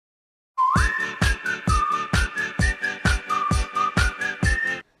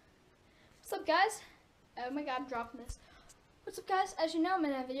up, guys? Oh my god, I'm dropping this. What's up, guys? As you know, I'm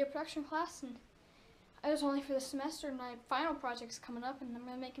in a video production class, and I was only for the semester, and my final project's coming up, and I'm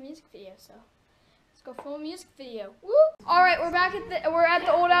gonna make a music video. So let's go film a music video. Woo! All right, we're back at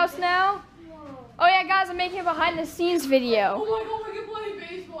the old house now. Oh yeah, guys, I'm making a behind the scenes video. Oh my god, we can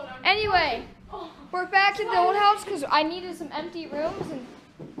play baseball now. Anyway, we're back at the old house because I needed some empty rooms, and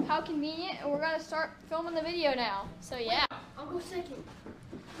how convenient, and we're gonna start filming the video now. So yeah. I'll go second.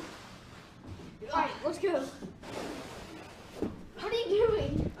 Alright, let's go. What are you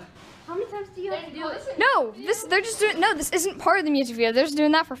doing? How many times do you have to do it? No, they're just doing, no, this isn't part of the music video. They're just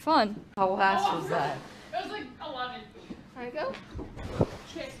doing that for fun. How fast was that? It was like 11. Alright, go.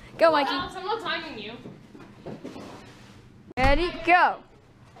 Okay. Go, Mikey. Alex, I'm not timing you. Ready, go.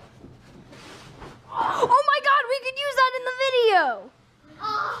 Oh my god, we could use that in the video.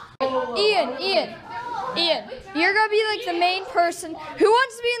 Ian, you're gonna be like the main person. Who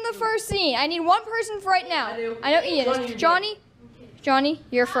wants to be in the first scene? I need one person for right now. I know Ian is. Johnny,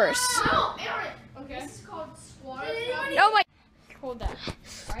 you're first. No, Aaron. Okay. This is called squat. Oh my. Hold that.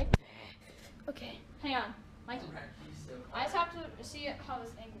 Alright. Okay, hang on. Mikey. I just have to see how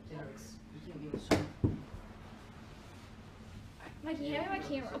this angle looks. Mikey, hand me my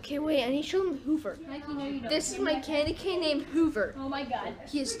camera. Okay, wait, I need to show him Hoover. Mikey, no, you don't. This is my candy cane named Hoover. Oh my god.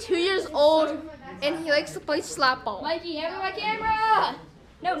 He is 2 years old, and he likes to play slap ball. Mikey, hand me my camera!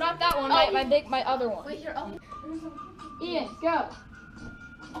 No, not that one, my other one. Wait here, oh. Ian, go.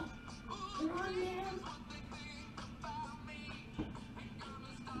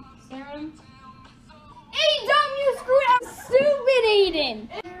 Stare at him. Hey, dumb, you screwed up! Stupid Aiden!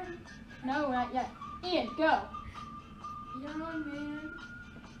 No, not yet. Ian, go. Yeah, man.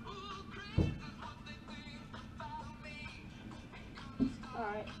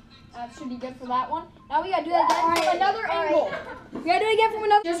 Alright, that should be good for that one. Now we gotta do that again from another angle. We gotta do it again from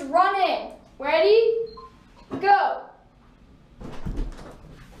another. Just run in. Ready? Go.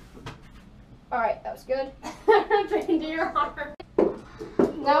 Alright, that was good. Into your arm.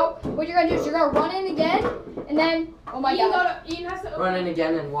 Now, what you're gonna do is you're gonna run in again, and then, oh my god. Ian has to open. Run in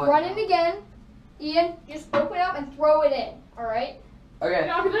again and what? Run in again. Ian, just open up and throw it in. Alright? Okay.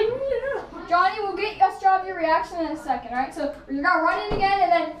 I'll be like, yeah. Johnny, we'll get us to have your reaction in a second, alright? So you're gonna run in again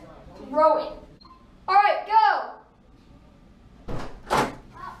and then throw it. Alright, go!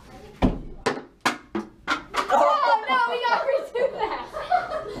 Oh no, we gotta redo that.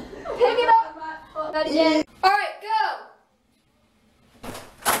 Pick it up. That again. Alright, go!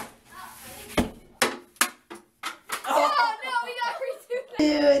 Oh no, we gotta redo that.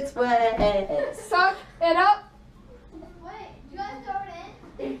 Ew, it's wet. Suck it up.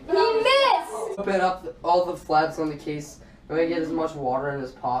 He missed! Open up all the flaps on the case and we get as much water in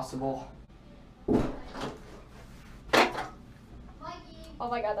as possible. Oh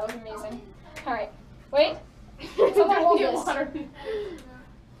my god, that was amazing. Alright, wait. Someone hold this. Aaron,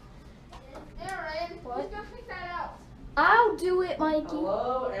 What? who's gonna pick that out? I'll do it, Mikey.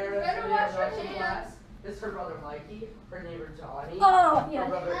 Hello, Aaron. Better wash your hands. This is her brother Mikey, her neighbor Johnny, Oh, her yeah.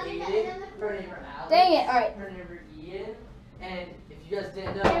 brother Aiden, her neighbor Alex, Dang it, alright. her neighbor Ian, and if you guys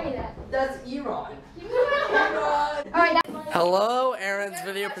didn't Give me know, that. that's Iran. Alright, now. Hello, Aaron's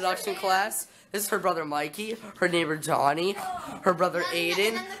video production class. This is her brother Mikey, her neighbor Johnny, her brother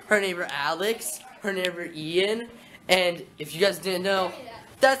Aiden, her neighbor Alex, her neighbor Ian, and if you guys didn't know,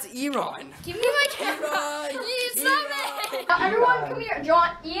 that's Iran. Give me my camera. Iran. You stop it. Everyone come here.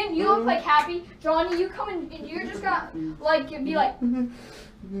 Ian, you look like happy. Johnny, you come and you're just gonna like be like.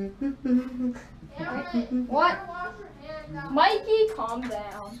 What? Mikey, calm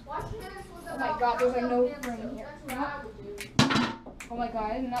down. Oh my god, there's like no ring here. Oh my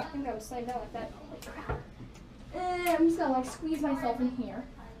god, I did not think I would slide down like that. Holy crap. I'm just gonna like squeeze myself in here.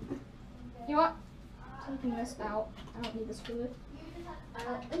 You know what? Taking this out. I don't need this fluid.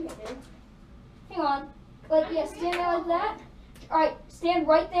 Hang on. Like, yeah, stand there like that. Alright, stand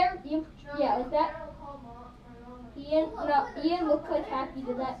right there. Ian, yeah, like that. Ian looked like happy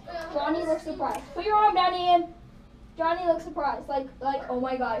to that. Johnny looks surprised. Put your arm down, Ian. Johnny looks surprised. Like, oh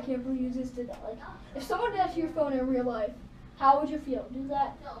my god, I can't believe you just did that. Like, if someone did that to your phone in real life, how would you feel? Do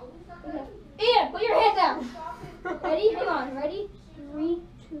that. Okay. Ian, put your hand down. Ready? Hang on. Ready? 3,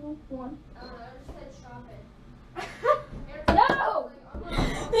 2, 1. No!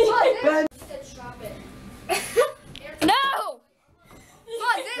 No!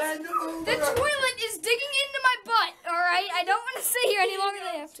 The toilet is digging into my butt, alright? I don't want to sit here any longer than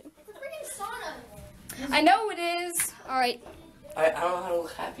I have to. It's a freaking sauna. I know it is. Alright. I don't know how to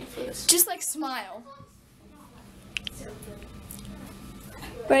look happy for this. Just like smile.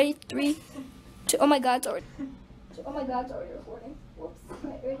 Ready? 3, 2. Oh my god, it's already recording. Whoops.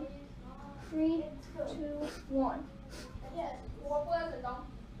 Alright, ready? 3, 2, 1.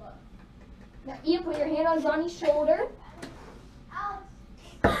 Now, Ian, put your hand on Johnny's shoulder.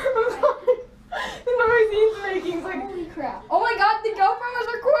 The noise he's making is like, holy crap. Oh my god, the GoPro was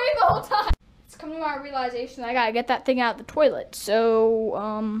recording the whole time. It's coming to my realization I gotta get that thing out of the toilet.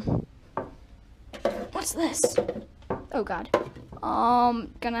 So, what's this? Oh god.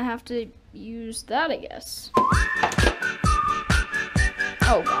 Gonna have to use that, I guess.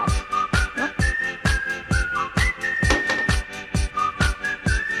 Oh god. What?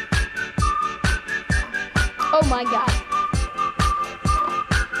 Oh my god.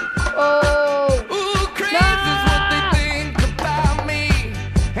 Oh. Ooh, crazy is what they think about me.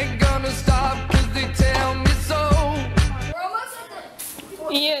 Ain't gonna stop 'cause they tell me so. We're almost at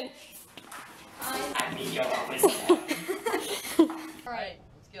the... Ian. Alright.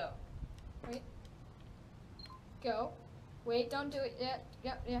 Let's go. Wait. Go. Wait, don't do it yet.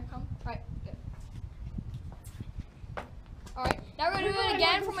 Yep, yeah, come. Alright, good. Alright, now we're gonna do it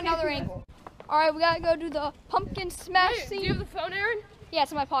again from another angle. Alright, we gotta go do the pumpkin smash Wait, scene. do you have the phone, Aaron? Yeah,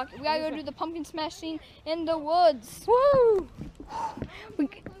 it's in my pocket. We gotta go do the pumpkin smash scene in the woods. Woo!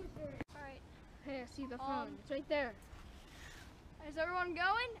 Alright. Hey, I see the phone. It's right there. Is everyone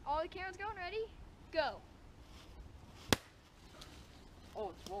going? All the cameras going? Ready? Go.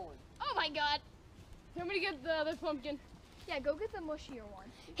 Oh, it's rolling. Oh my god. Somebody get the other pumpkin. Yeah, go get the mushier one.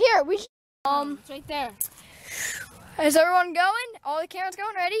 Here, we should. It's right there. Is everyone going? All the cameras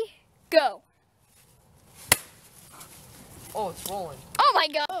going? Ready? Go. Oh, it's rolling. Oh my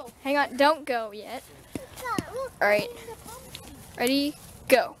god. Oh. Hang on, don't go yet. Alright. Ready?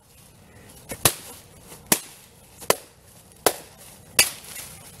 Go.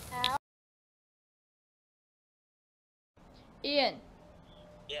 Ian.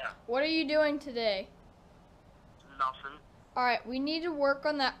 Yeah, What are you doing today? nothing. Alright, we need to work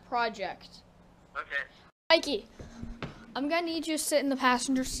on that project. Okay. Mikey, I'm gonna need you to sit in the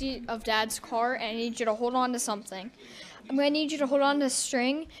passenger seat of Dad's car, and I need you to hold on to something. I'm gonna need you to hold on to the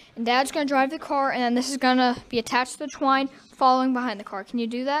string, and Dad's gonna drive the car, and then this is gonna be attached to the twine, following behind the car. Can you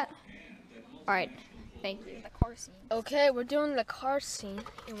do that? Alright, thank you. The car scene. Okay, we're doing the car scene,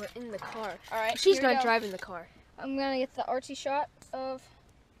 and we're in the car. Alright, She's here we not go. driving the car. I'm gonna get the artsy shot of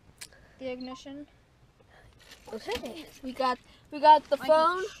the ignition. Okay. We got the Mikey,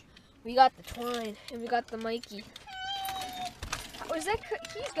 phone, shh. we got the twine, and we got the Mikey. Oh, is that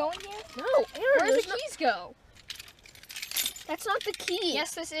keys going here? No, Aaron, Where's there's the keys go? that's not the key.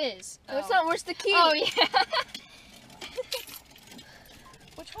 Yes, this is. No, it's not. Where's the key? Oh, yeah.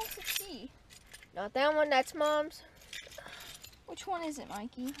 Which one's the key? Not that one. That's Mom's. Which one is it,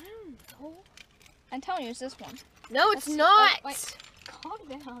 Mikey? I don't know. I'm telling you, it's this one. No, it's That's- not. oh, wait.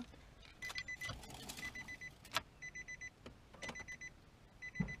 Calm down.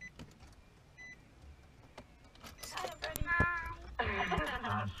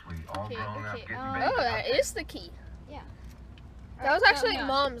 Okay, okay. Oh, that is the key. Yeah. That was Alright, actually calm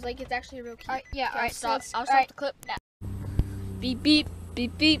down. Mom's. Like, it's actually a real key. Alright, yeah, Okay, alright, stop. so I'll it's- stop alright. the clip. Beep, beep,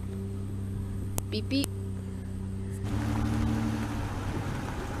 beep, beep. Beep, beep.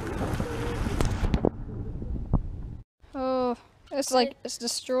 Oh, it's like, it's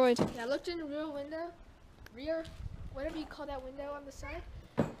destroyed. Yeah, I looked in the rear, whatever you call that window on the side,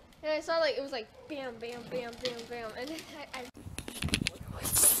 and I saw like it was like bam, bam, bam, bam, bam, and then I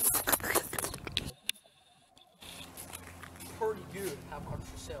Pretty good. How about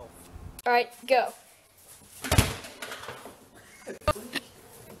yourself? Alright, go.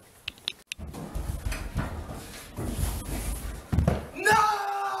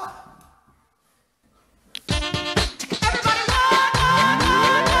 No!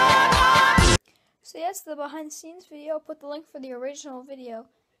 So that's the behind the scenes video. I'll put the link for the original video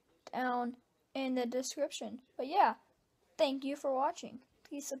down in the description. But yeah, thank you for watching.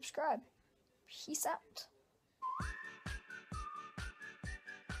 Please subscribe. Peace out.